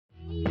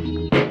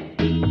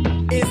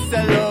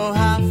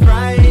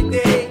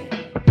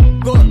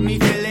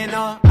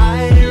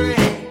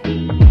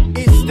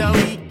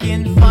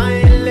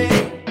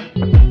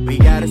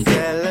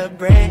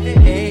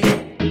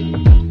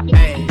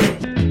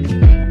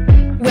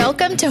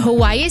Welcome to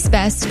Hawaii's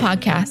Best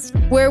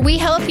podcast, where we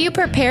help you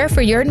prepare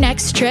for your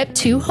next trip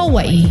to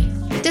Hawaii.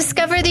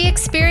 Discover the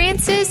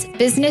experiences,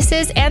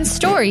 businesses, and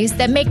stories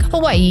that make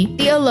Hawaii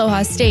the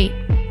Aloha State.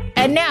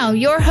 And now,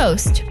 your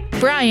host,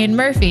 Brian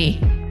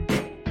Murphy.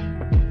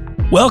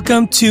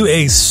 Welcome to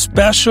a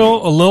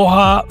special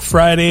Aloha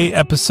Friday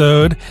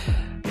episode.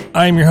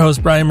 I'm your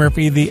host, Brian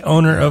Murphy, the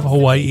owner of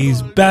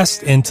Hawaii's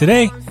Best, and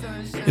today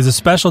is a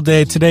special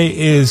day. Today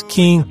is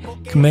King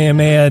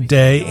Kamehameha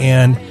Day,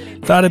 and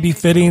thought it'd be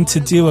fitting to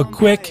do a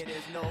quick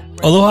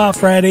Aloha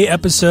Friday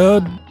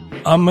episode.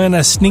 I'm going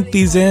to sneak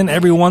these in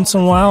every once in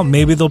a while.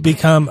 Maybe they'll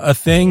become a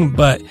thing,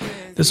 but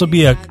this will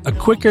be a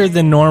quicker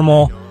than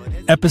normal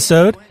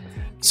episode.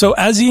 So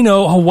as you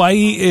know,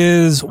 Hawaii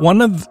is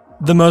one of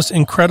the most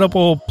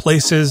incredible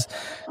places,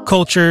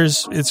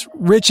 cultures. It's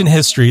rich in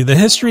history. The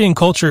history and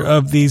culture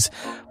of these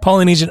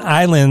Polynesian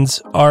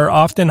islands are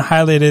often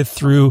highlighted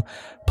through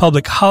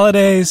public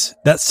holidays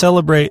that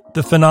celebrate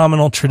the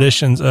phenomenal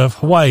traditions of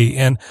Hawaii.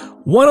 And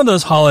one of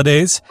those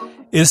holidays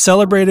is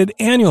celebrated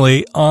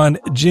annually on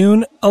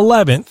June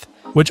 11th,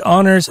 which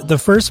honors the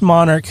first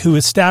monarch who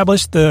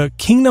established the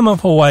Kingdom of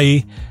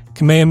Hawaii,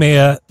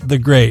 Kamehameha the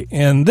Great.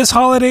 And this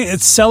holiday,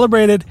 it's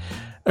celebrated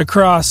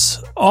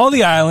across all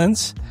the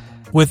islands,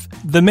 with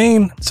the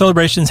main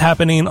celebrations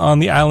happening on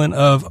the island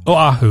of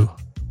Oahu.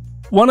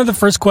 One of the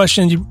first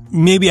questions you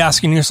may be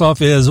asking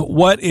yourself is,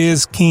 what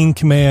is King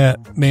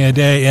Kamehameha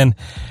Day? And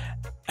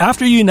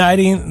after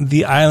uniting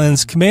the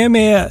islands,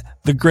 Kamehameha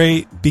the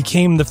Great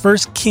became the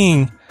first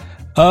king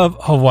of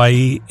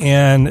Hawaii.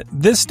 And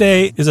this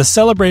day is a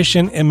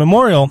celebration and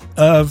memorial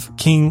of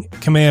King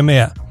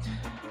Kamehameha.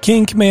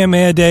 King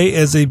Kamehameha Day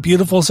is a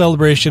beautiful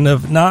celebration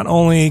of not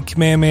only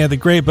Kamehameha the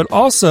Great, but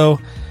also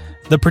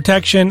the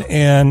protection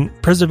and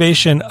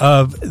preservation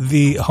of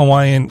the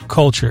Hawaiian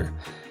culture.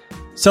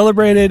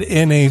 Celebrated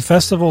in a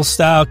festival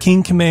style,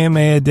 King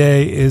Kamehameha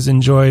Day is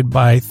enjoyed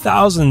by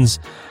thousands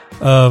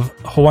of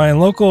Hawaiian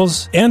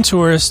locals and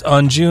tourists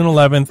on June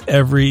 11th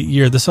every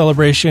year. The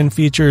celebration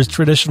features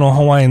traditional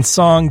Hawaiian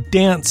song,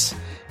 dance,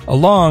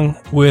 along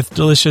with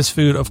delicious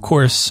food, of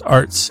course,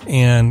 arts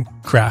and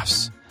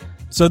crafts.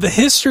 So the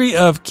history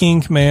of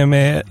King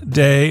Kamehameha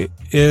Day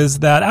is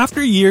that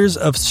after years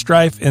of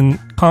strife and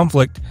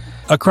conflict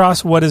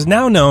across what is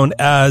now known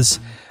as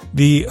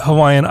the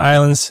Hawaiian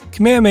Islands,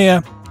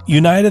 Kamehameha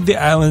united the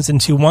islands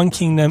into one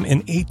kingdom in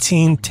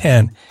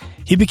 1810.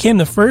 He became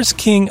the first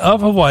king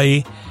of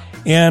Hawaii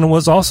and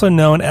was also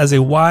known as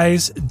a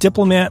wise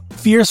diplomat,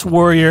 fierce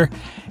warrior,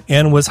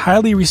 and was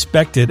highly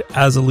respected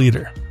as a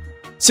leader.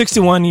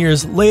 61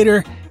 years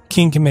later,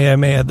 King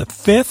Kamehameha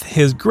V,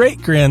 his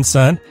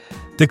great-grandson,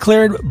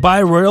 declared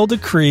by royal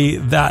decree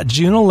that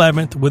June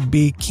 11th would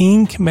be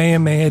King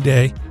Kamehameha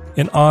Day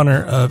in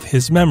honor of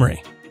his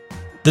memory.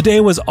 The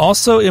day was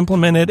also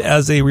implemented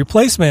as a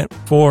replacement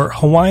for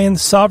Hawaiian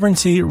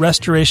Sovereignty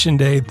Restoration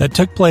Day that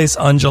took place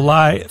on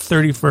July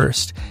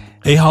 31st,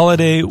 a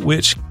holiday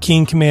which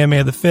King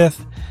Kamehameha V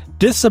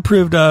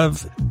disapproved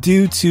of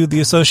due to the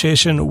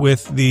association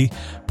with the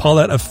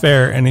Paulette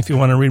Affair. And if you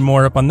want to read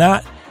more up on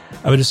that,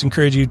 I would just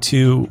encourage you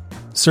to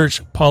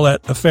search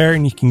Paulette Affair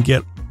and you can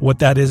get what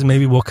that is.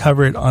 Maybe we'll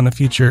cover it on a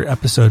future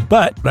episode,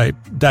 but I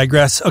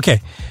digress. Okay.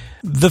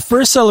 The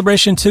first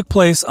celebration took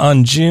place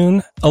on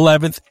June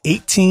 11th,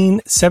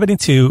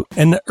 1872,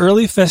 and the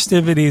early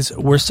festivities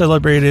were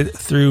celebrated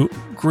through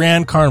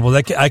Grand Carnival.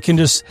 I can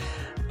just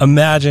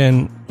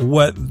imagine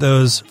what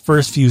those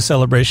first few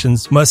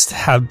celebrations must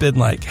have been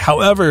like.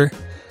 However,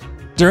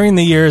 during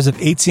the years of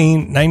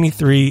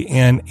 1893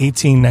 and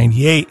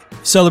 1898,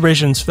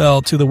 celebrations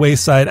fell to the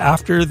wayside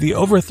after the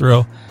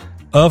overthrow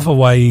of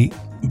Hawaii,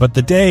 but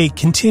the day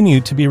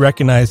continued to be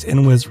recognized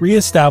and was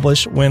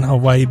reestablished when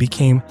Hawaii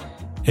became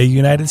a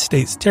United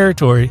States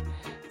territory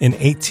in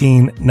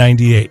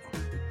 1898.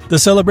 The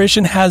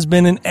celebration has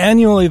been an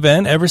annual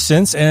event ever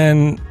since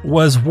and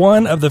was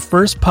one of the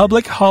first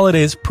public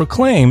holidays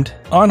proclaimed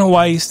on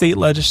Hawaii's state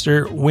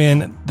register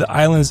when the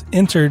islands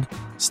entered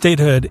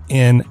statehood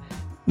in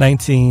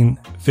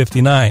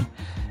 1959.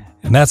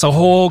 And that's a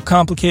whole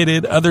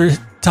complicated other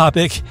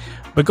topic.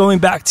 But going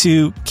back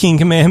to King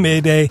Kamehameha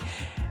Day,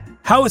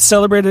 how it's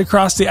celebrated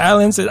across the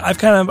islands, I've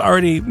kind of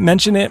already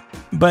mentioned it,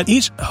 but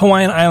each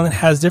Hawaiian island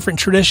has different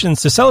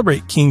traditions to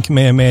celebrate King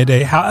Kamehameha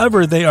Day.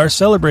 However, they are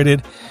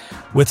celebrated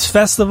with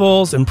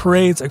festivals and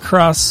parades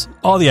across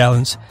all the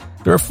islands.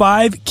 There are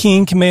 5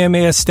 King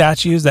Kamehameha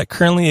statues that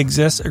currently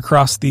exist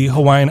across the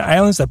Hawaiian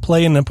islands that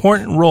play an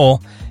important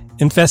role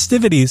in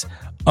festivities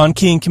on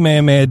King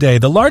Kamehameha Day.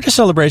 The largest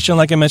celebration,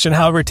 like I mentioned,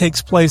 however,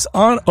 takes place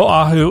on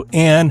Oahu,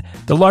 and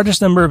the largest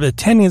number of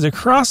attendees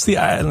across the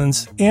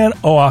islands and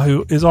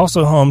Oahu is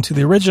also home to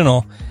the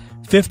original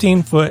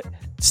 15-foot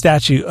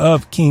statue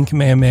of King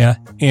Kamehameha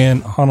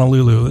in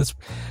Honolulu. It's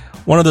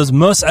one of those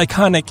most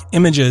iconic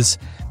images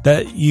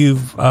that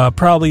you've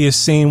probably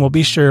seen. We'll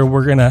be sure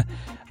we're going to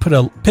put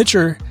a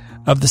picture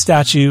of the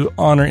statue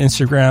on our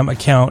Instagram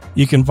account.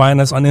 You can find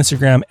us on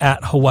Instagram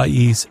at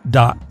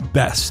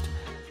hawaiis.best.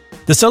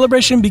 The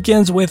celebration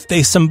begins with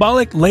a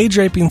symbolic lei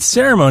draping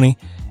ceremony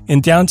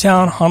in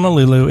downtown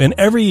Honolulu, and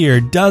every year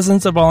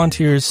dozens of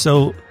volunteers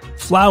sow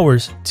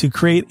flowers to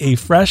create a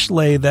fresh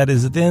lei that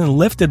is then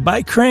lifted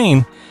by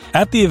crane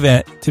at the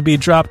event to be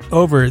dropped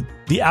over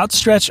the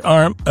outstretched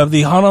arm of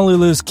the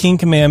Honolulu's King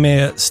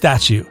Kamehameha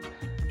statue.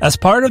 As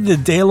part of the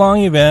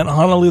day-long event,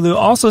 Honolulu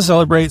also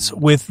celebrates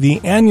with the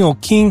annual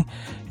King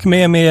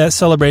Kamehameha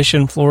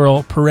Celebration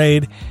Floral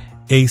Parade,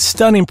 a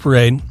stunning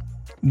parade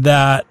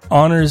that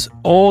honors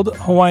old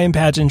Hawaiian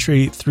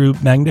pageantry through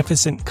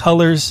magnificent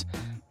colors,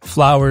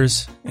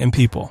 flowers, and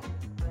people.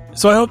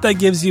 So I hope that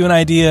gives you an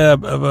idea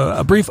of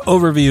a brief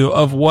overview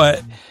of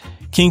what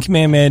King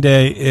Kamehameha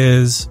Day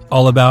is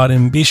all about.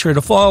 And be sure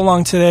to follow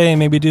along today and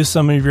maybe do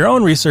some of your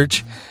own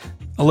research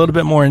a little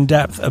bit more in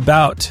depth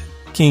about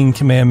King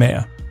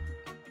Kamehameha.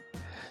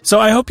 So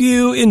I hope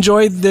you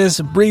enjoyed this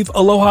brief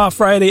Aloha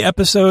Friday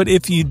episode.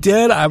 If you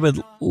did, I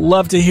would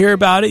love to hear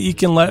about it. You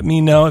can let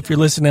me know if you're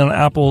listening on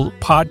Apple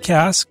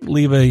Podcasts.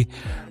 Leave a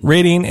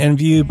rating and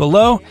view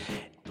below.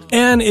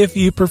 And if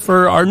you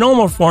prefer our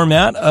normal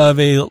format of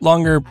a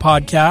longer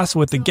podcast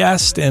with a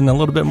guest and a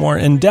little bit more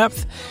in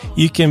depth,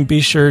 you can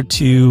be sure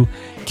to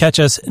catch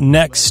us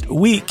next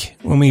week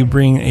when we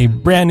bring a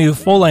brand new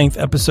full-length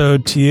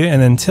episode to you.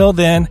 And until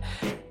then,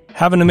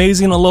 have an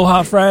amazing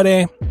Aloha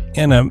Friday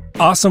and an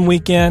awesome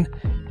weekend.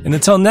 And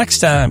until next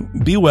time,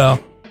 be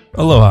well.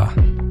 Aloha.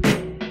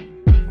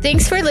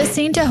 Thanks for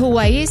listening to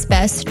Hawaii's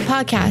Best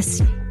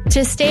Podcast.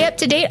 To stay up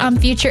to date on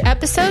future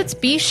episodes,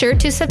 be sure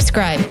to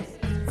subscribe.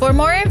 For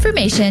more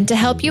information to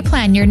help you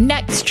plan your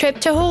next trip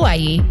to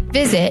Hawaii,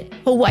 visit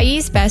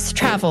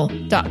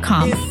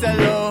hawaiisbesttravel.com. It's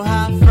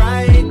Aloha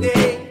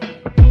Friday,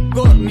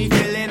 got me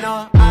feeling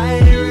all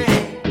irate.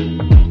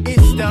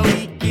 It's the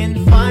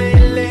weekend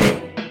finally,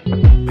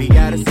 we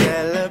gotta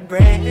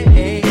celebrate.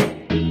 Hey,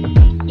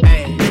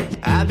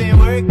 I've been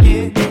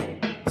working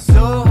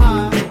so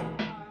hard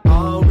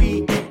all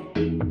week,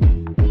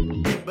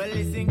 but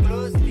listen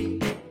close.